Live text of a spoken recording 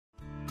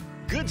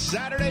Good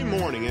Saturday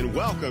morning and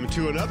welcome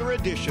to another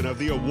edition of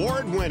the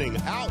award-winning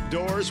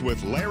Outdoors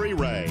with Larry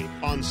Ray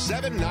on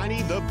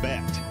 790 The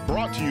Bet.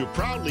 Brought to you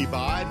proudly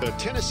by the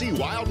Tennessee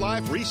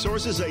Wildlife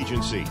Resources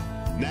Agency.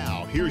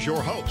 Now, here's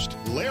your host,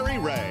 Larry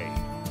Ray.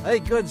 Hey,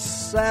 good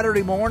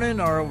Saturday morning,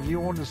 or if you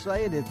want to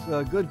say it, it's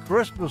a good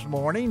Christmas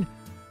morning.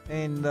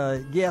 And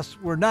yes,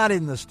 we're not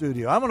in the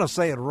studio. I'm going to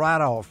say it right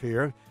off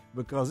here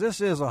because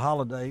this is a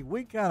holiday.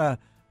 We kind of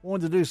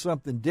wanted to do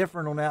something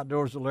different on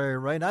Outdoors with Larry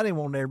Ray. And I didn't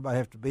want everybody to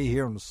have to be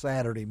here on a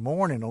Saturday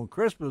morning on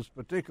Christmas,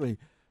 particularly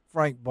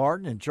Frank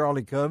Barton and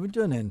Charlie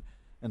Covington and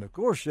of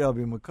course,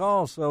 Shelby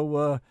McCall.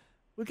 So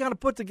we kind of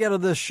put together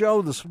this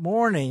show this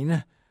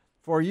morning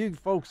for you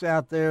folks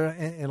out there,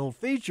 and it'll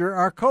feature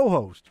our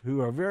co-hosts, who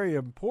are a very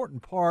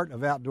important part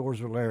of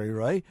Outdoors with Larry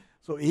Ray.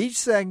 So each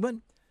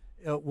segment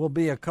will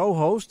be a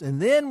co-host,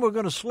 and then we're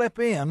going to slip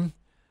in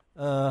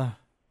the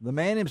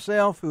man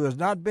himself, who has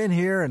not been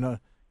here in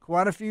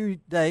quite a few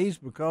days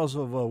because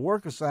of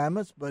work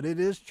assignments, but it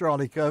is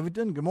Charlie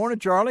Covington. Good morning,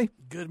 Charlie.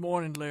 Good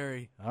morning,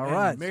 Larry. All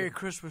right. Merry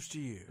Christmas to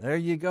you. There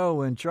you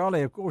go. And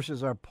Charlie, of course,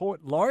 is our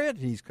poet laureate.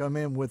 He's come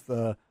in with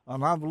an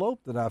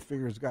envelope that I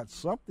figure has got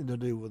something to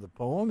do with the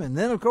poem. And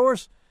then, of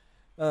course,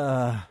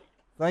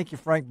 thank you,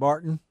 Frank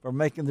Barton, for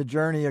making the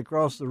journey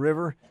across the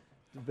river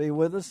to be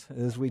with us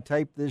as we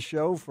tape this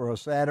show for a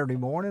Saturday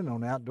morning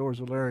on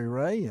Outdoors with Larry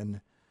Ray.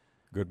 And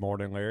good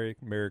morning, Larry.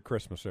 Merry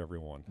Christmas,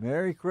 everyone.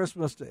 Merry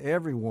Christmas to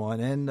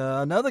everyone. And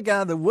another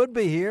guy that would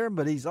be here,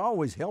 but he's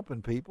always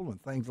helping people and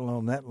things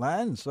along that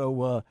line. And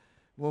so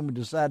when we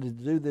decided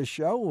to do this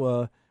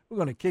show, we're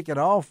going to kick it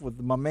off with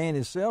my man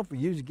himself. We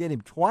usually get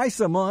him twice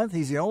a month.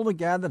 He's the only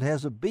guy that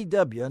has a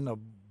BW and a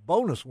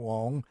bonus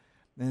Wong.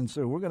 And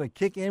so we're going to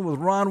kick in with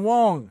Ron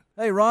Wong.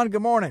 Hey, Ron,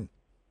 good morning.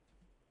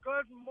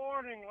 Good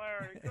morning,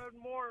 Larry.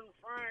 Good morning,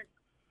 Frank.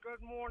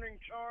 Good morning,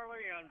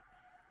 Charlie. And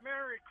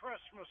Merry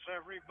Christmas,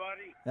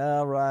 everybody.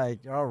 All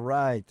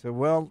right.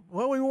 Well,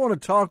 we want to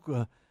talk.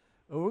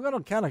 We're going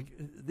to kind of,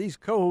 these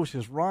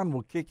co-hosts, Ron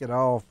will kick it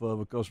off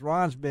because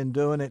Ron's been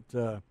doing it,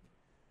 a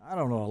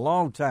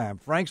long time.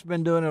 Frank's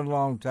been doing it a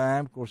long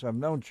time. Of course, I've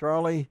known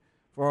Charlie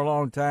for a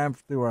long time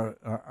through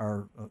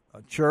our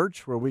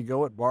church where we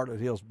go at Bartlett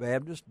Hills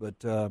Baptist.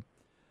 But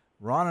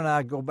Ron and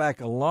I go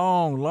back a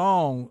long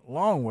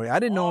way. I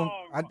didn't know him.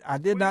 I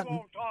did not. We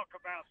won't talk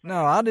about that.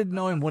 No, I didn't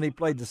know him when he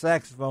played the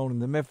saxophone in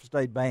the Memphis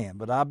State Band,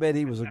 but I bet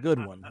he was a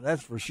good one.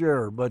 That's for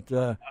sure. But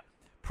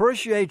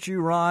appreciate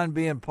you, Ron,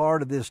 being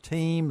part of this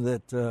team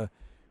that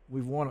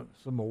we've won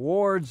some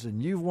awards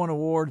and you've won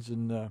awards.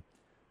 And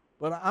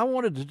but I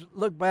wanted to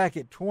look back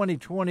at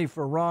 2021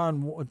 for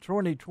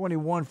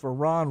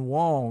Ron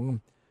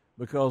Wong,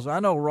 because I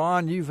know,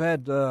 Ron, you've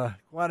had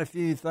quite a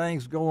few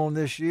things go on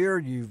this year.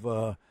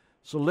 You've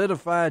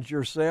solidified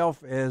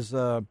yourself as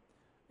the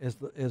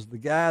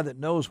guy that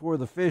knows where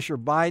the fish are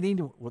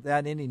biting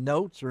without any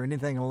notes or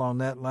anything along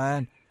that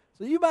line.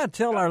 So you might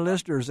tell our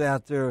listeners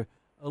out there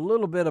a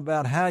little bit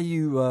about how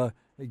you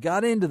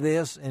got into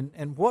this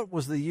and what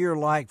was the year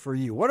like for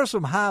you. What are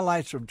some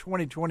highlights from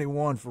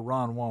 2021 for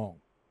Ron Wong?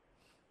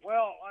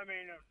 Well, I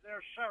mean,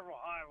 there's several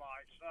highlights.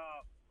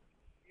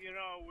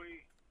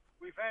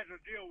 We've had to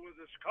deal with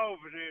this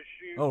COVID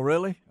issue. Oh,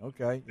 really?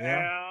 Okay.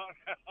 Yeah.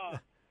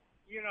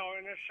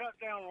 And it shut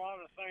down a lot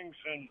of things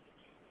in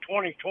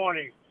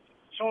 2020.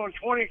 So in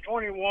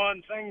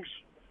 2021, things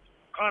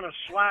kind of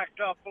slacked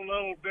up a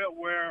little bit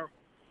where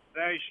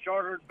they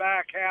started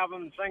back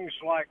having things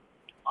like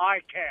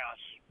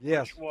ICAST,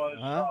 yes, which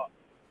was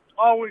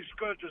always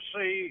good to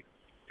see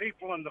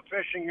people in the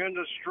fishing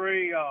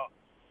industry,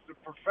 the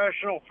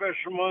professional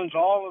fishermen,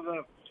 all of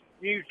the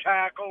new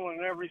tackle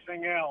and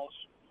everything else.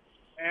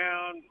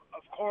 And,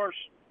 of course,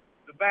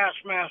 the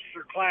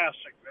Bassmaster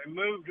Classic. They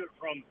moved it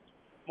from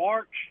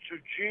March to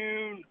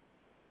June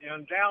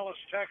in Dallas,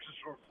 Texas,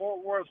 or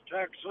Fort Worth,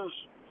 Texas.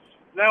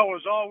 That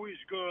was always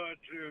good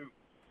to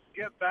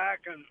get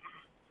back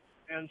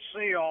and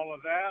see all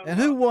of that. And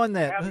who won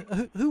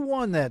that? Who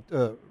won that?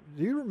 Do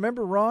you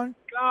remember, Ron?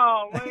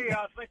 Golly,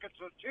 I think it's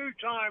a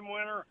two-time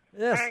winner,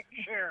 yes. Hank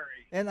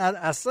Cherry. And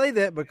I say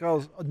that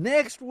because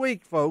next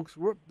week, folks,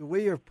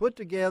 we have put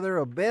together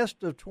a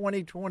best of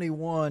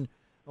 2021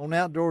 on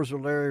Outdoors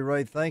with Larry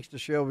Ray, thanks to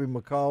Shelby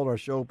McCall, our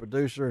show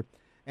producer.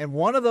 And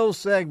one of those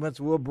segments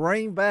we'll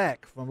bring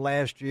back from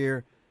last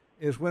year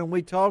is when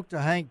we talked to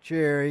Hank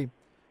Cherry,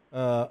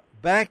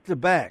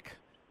 back-to-back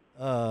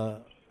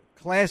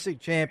classic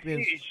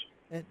champions.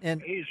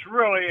 And he's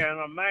really an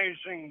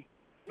amazing,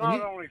 not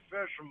only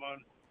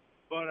fisherman,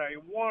 but a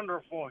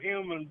wonderful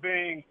human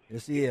being.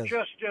 Yes, he is. He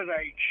just did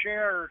a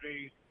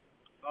charity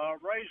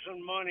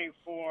raising money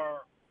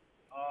for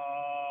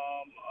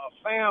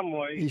a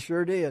family. He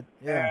sure did,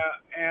 yeah.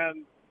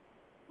 And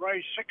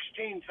raised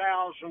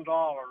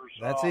 $16,000.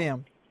 That's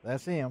him.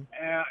 That's him.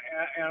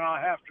 And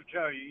I have to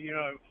tell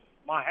you,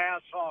 my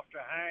hat's off to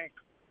Hank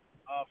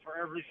for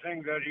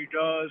everything that he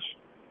does.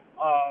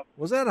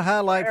 Was that a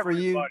highlight for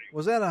everybody. you?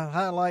 Was that a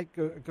highlight?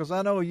 Because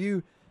I know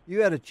you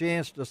had a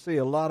chance to see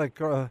a lot of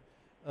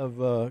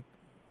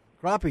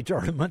crappie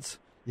tournaments.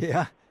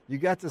 Yeah, you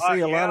got to see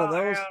a lot of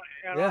those.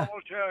 and Yeah. I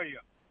will tell you,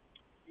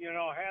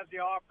 had the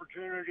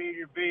opportunity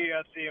to be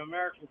at the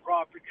American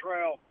Crappie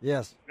Trail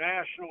Yes.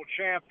 National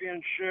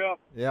Championship.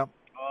 Yep.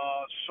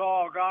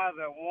 Saw a guy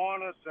that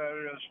won it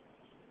that is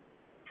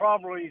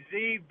probably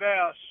the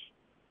best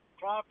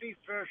crappie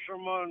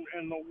fisherman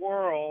in the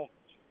world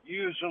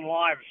using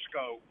live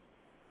scope.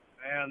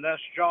 And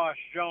that's Josh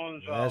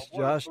Jones. That's What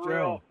a Josh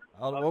thrill. Jones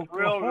out of A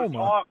thrill to Oklahoma.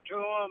 talk to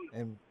him.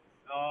 And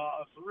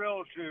A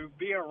thrill to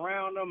be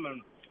around him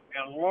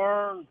and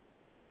learn.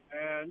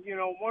 And,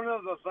 one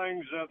of the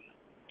things that,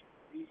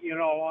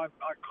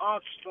 I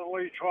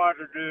constantly try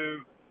to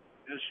do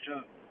is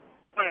to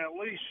at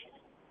least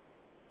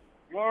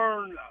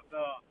learn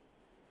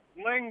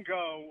the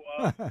lingo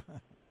of the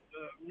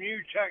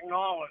new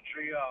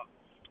technology.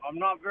 I'm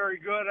not very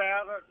good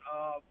at it,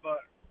 but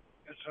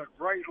it's a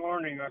great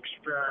learning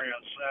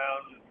experience.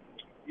 And,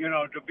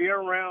 to be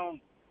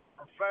around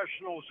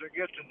professionals that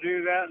get to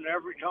do that, and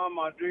every time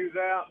I do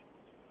that,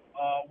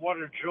 what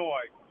a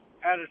joy.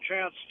 Had a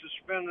chance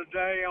to spend a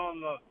day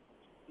on the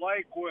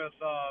lake with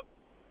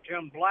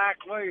Tim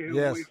Blackley, who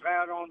Yes. we've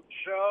had on the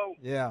show,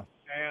 yeah.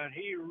 and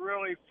he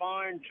really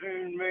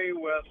fine-tuned me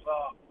with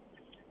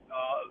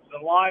the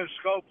live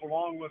scope,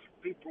 along with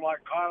people like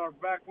Kyler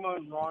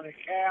Beckman, Ronnie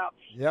Capps.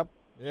 Yep.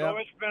 So Yep.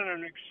 it's been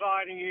an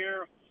exciting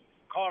year.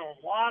 Caught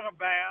a lot of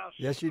bass.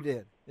 Yes, you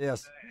did.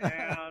 Yes.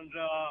 And,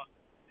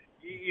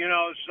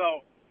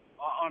 so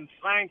I'm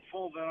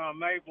thankful that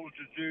I'm able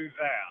to do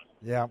that.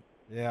 Yeah.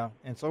 Yeah.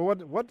 And so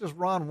what does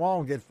Ron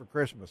Wong get for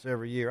Christmas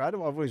every year? I've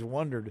always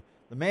wondered.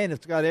 The man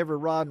that's got every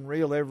rod and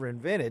reel ever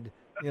invented,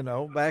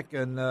 back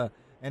in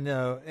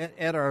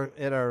at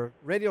our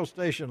radio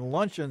station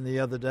luncheon the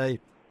other day,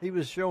 he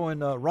was showing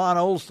Ron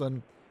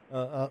Olson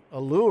a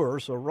lure.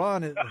 So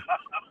Ron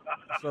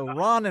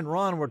and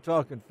Ron were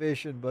talking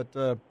fishing,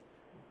 but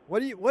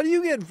what are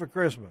you getting for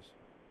Christmas?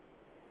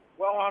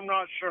 Well, I'm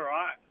not sure.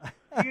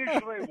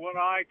 Usually what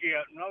I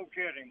get, no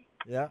kidding,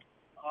 Yeah.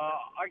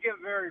 I get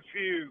very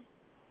few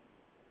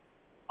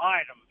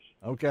items.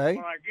 Okay.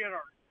 What I get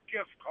are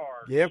gift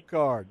cards. Gift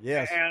card.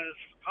 Yes. And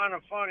it's kind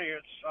of funny.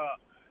 It's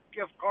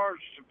gift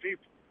cards to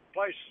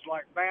places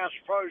like Bass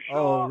Pro Shop.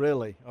 Oh,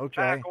 really?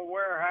 Okay. Tackle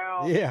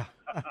Warehouse. Yeah.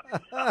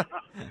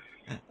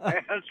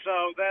 And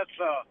so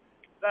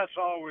that's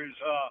always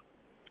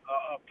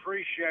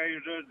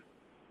appreciated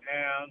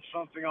and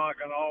something I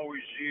can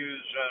always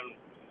use. And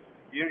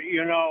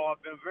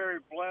I've been very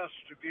blessed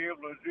to be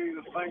able to do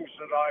the things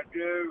that I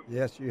do.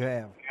 Yes, you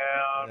have.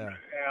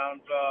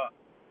 And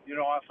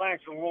I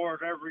thank the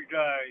Lord every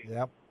day.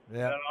 Yep.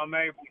 That I'm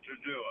able to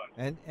do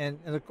it.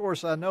 And of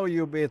course, I know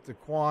you'll be at the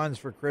Quans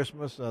for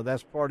Christmas.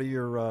 That's part of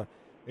your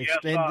Yes,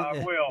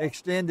 I will.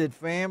 extended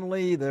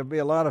family. There'll be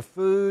a lot of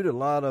food, a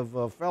lot of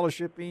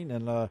fellowshipping,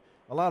 and a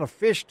lot of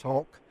fish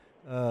talk.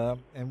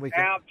 And we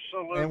can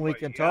Absolutely.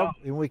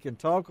 and we can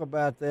talk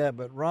about that.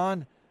 But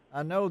Ron,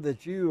 I know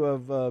that you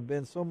have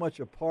been so much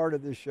a part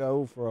of this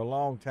show for a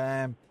long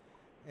time,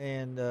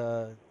 and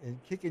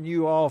kicking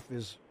you off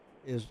is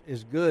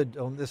good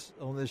on this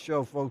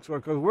show, folks.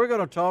 Because we're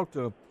going to talk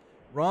to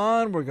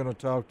Ron, we're going to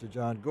talk to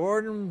John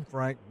Gordon,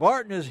 Frank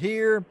Barton is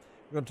here,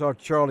 we're going to talk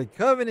to Charlie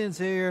Covenant's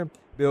here,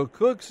 Bill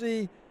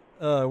Cooksey,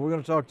 we're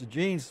going to talk to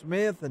Gene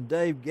Smith and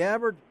Dave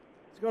Gabbard.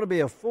 It's going to be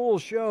a full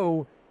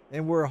show,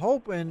 and we're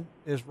hoping,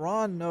 as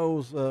Ron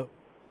knows,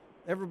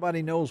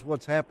 everybody knows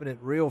what's happening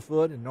at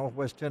Reelfoot in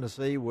northwest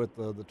Tennessee with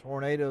the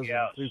tornadoes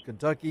through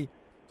Kentucky.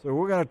 So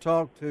we're going to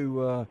talk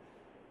to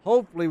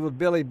hopefully with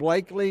Billy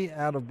Blakely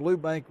out of Blue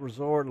Bank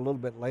Resort a little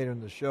bit later in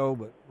the show.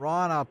 But,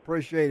 Ron, I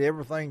appreciate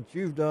everything that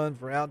you've done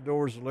for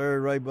Outdoors with Larry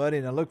Ray, buddy,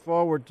 and I look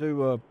forward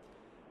to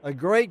a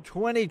great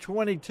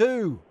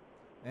 2022.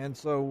 And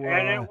so,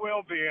 and it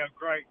will be a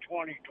great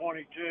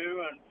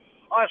 2022, and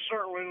I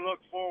certainly look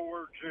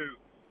forward to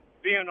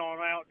being on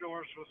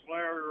Outdoors with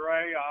Larry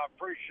Ray. I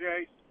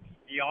appreciate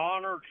the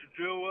honor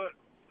to do it,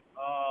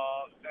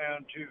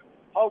 and to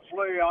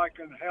hopefully I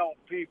can help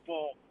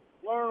people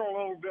learn a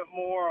little bit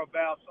more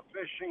about the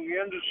fishing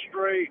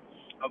industry,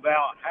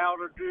 about how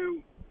to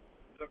do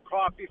the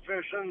crappie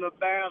fishing, the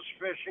bass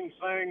fishing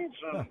things,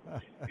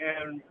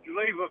 and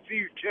leave a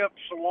few tips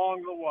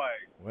along the way.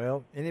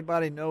 Well,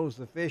 anybody knows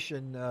the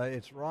fishing,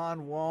 it's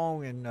Ron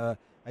Wong, and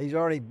he's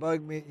already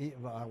bugged me.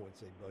 I wouldn't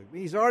say bugged me.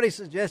 He's already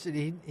suggested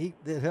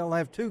that he'll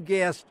have two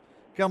guests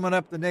coming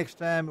up the next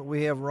time that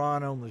we have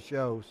Ron on the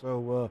show.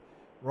 So,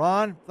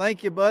 Ron,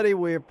 thank you, buddy.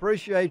 We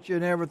appreciate you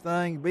and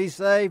everything. Be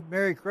safe.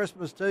 Merry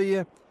Christmas to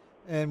you,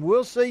 and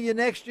we'll see you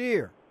next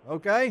year,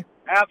 okay?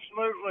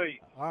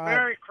 Absolutely. All right.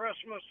 Merry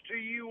Christmas to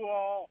you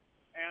all,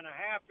 and a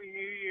Happy New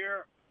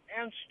Year,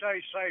 and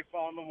stay safe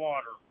on the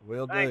water.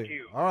 Will do. Thank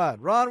you. All right,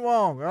 Ron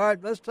Wong. All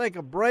right, let's take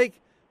a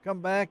break.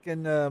 Come back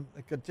and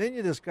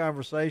continue this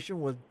conversation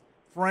with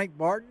Frank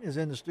Barton is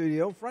in the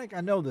studio. Frank,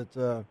 I know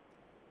that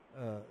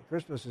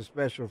Christmas is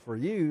special for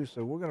you,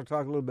 so we're going to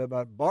talk a little bit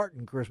about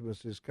Barton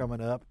Christmas is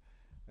coming up.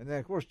 And then,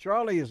 of course,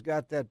 Charlie has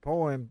got that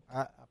poem.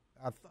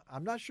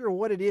 I'm not sure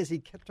what it is.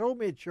 He told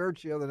me at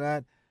church the other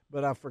night,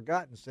 but I've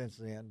forgotten since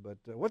then. But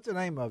what's the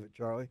name of it,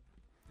 Charlie?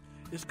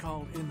 It's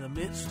called In the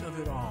Midst of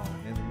It All.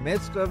 In the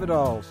midst of it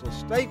all. So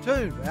stay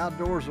tuned.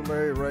 Outdoors with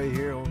Larry Ray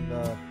here on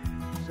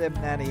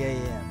 790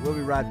 AM. We'll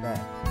be right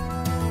back.